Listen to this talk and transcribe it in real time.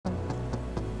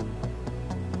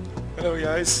Hello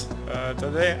guys,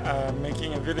 today I'm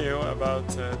making a video about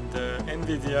the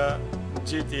Nvidia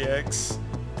GTX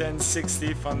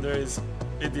 1060 Founders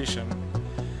Edition.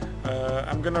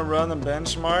 I'm gonna run a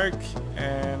benchmark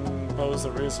and post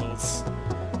the results.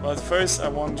 But first I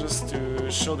want just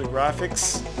to show the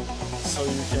graphics so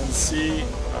you can see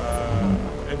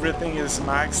everything is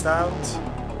maxed out.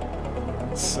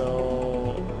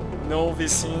 So no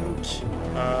VSync,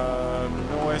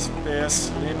 no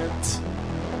FPS limit.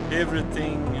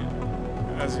 Everything,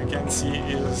 as you can see,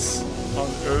 is on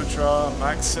ultra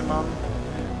maximum.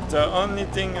 The only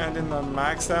thing I did not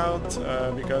max out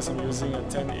because I'm using a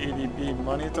 1080p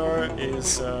monitor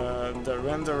is the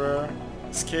renderer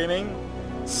scaling.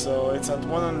 So it's at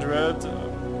 100.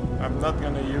 I'm not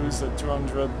gonna use the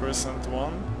 200%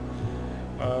 one,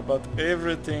 but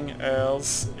everything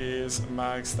else is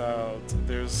maxed out.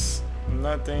 There's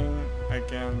nothing I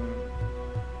can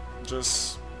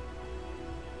just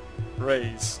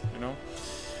raise, you know.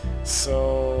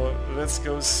 So let's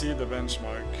go see the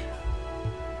benchmark.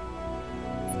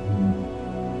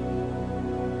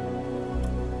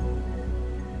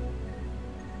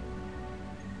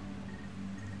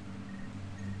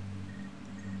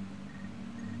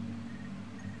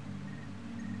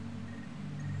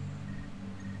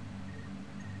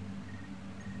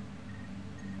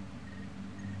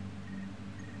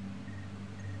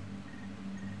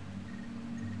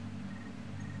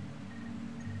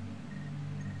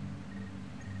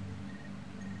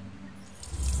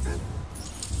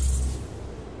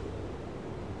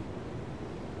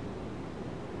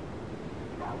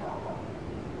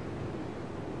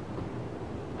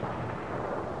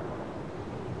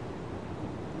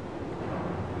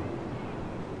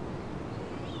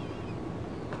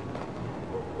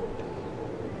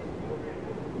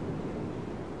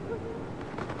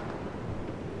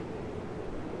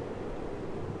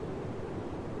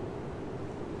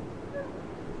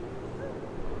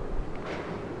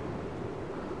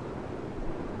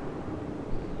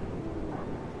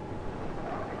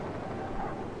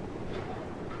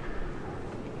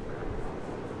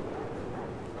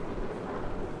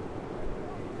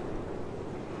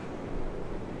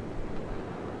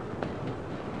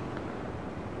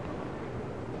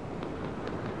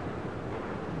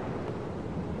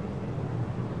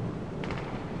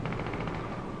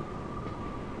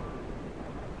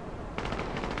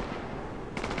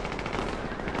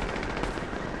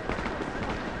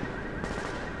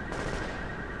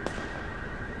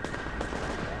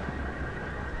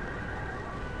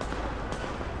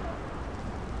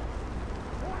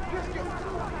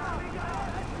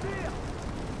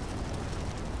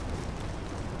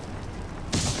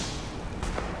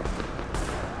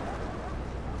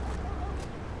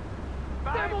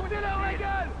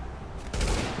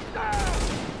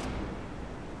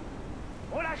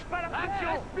 On lâche pas la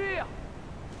pression. Respire.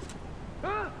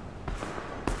 Hein?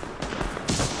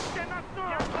 C'est maintenant.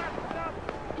 Allez, respire.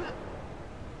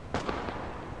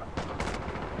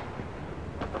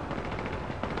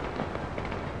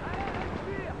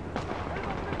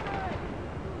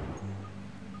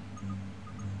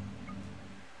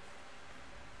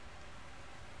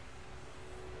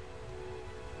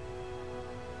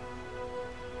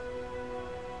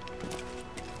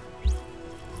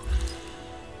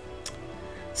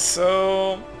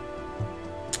 So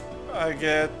I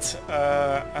get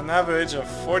an average of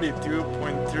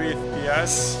 42.3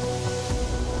 FPS.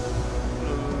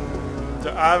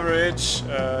 The average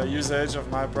usage of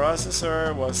my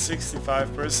processor was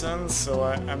 65%, so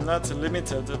I'm not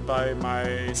limited by my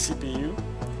CPU.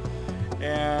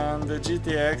 And the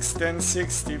GTX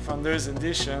 1060 Founders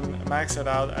Edition maxed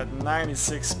out at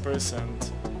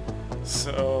 96%.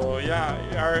 So yeah,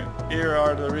 here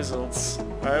are the results.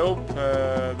 I hope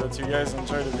that you guys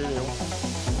enjoyed the video.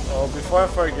 Oh, before I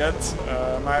forget,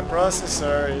 my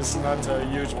processor is not a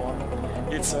huge one.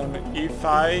 It's an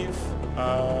E5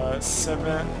 it's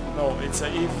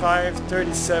an E5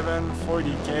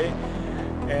 3740K,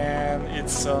 and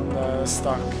it's on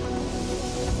stock.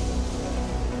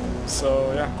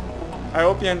 So yeah, I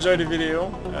hope you enjoyed the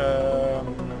video.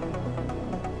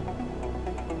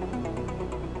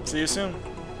 See you soon.